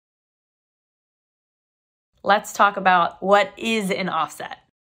Let's talk about what is an offset.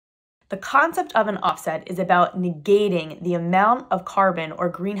 The concept of an offset is about negating the amount of carbon or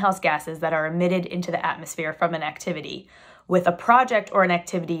greenhouse gases that are emitted into the atmosphere from an activity with a project or an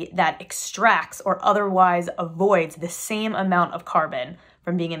activity that extracts or otherwise avoids the same amount of carbon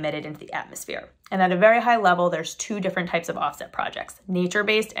from being emitted into the atmosphere. And at a very high level, there's two different types of offset projects,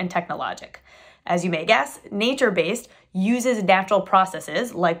 nature-based and technologic. As you may guess, nature-based uses natural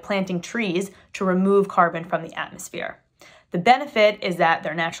processes like planting trees to remove carbon from the atmosphere. The benefit is that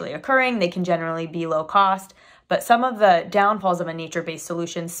they're naturally occurring, they can generally be low cost, but some of the downfalls of a nature-based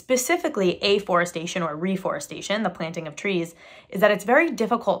solution, specifically afforestation or reforestation, the planting of trees, is that it's very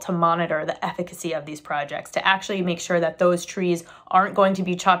difficult to monitor the efficacy of these projects, to actually make sure that those trees aren't going to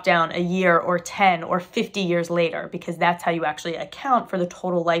be chopped down a year or 10 or 50 years later, because that's how you actually account for the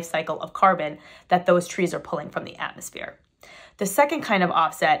total life cycle of carbon that those trees are pulling from the atmosphere. The second kind of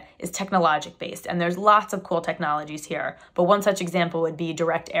offset is technologic based, and there's lots of cool technologies here, but one such example would be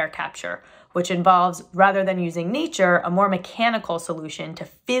direct air capture, which involves, rather than using nature, a more mechanical solution to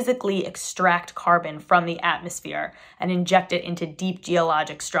physically extract carbon from the atmosphere and inject it into deep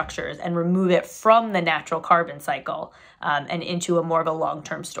geologic structures and remove it from the natural carbon cycle and into a more of a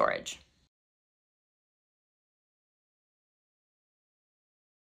long-term storage.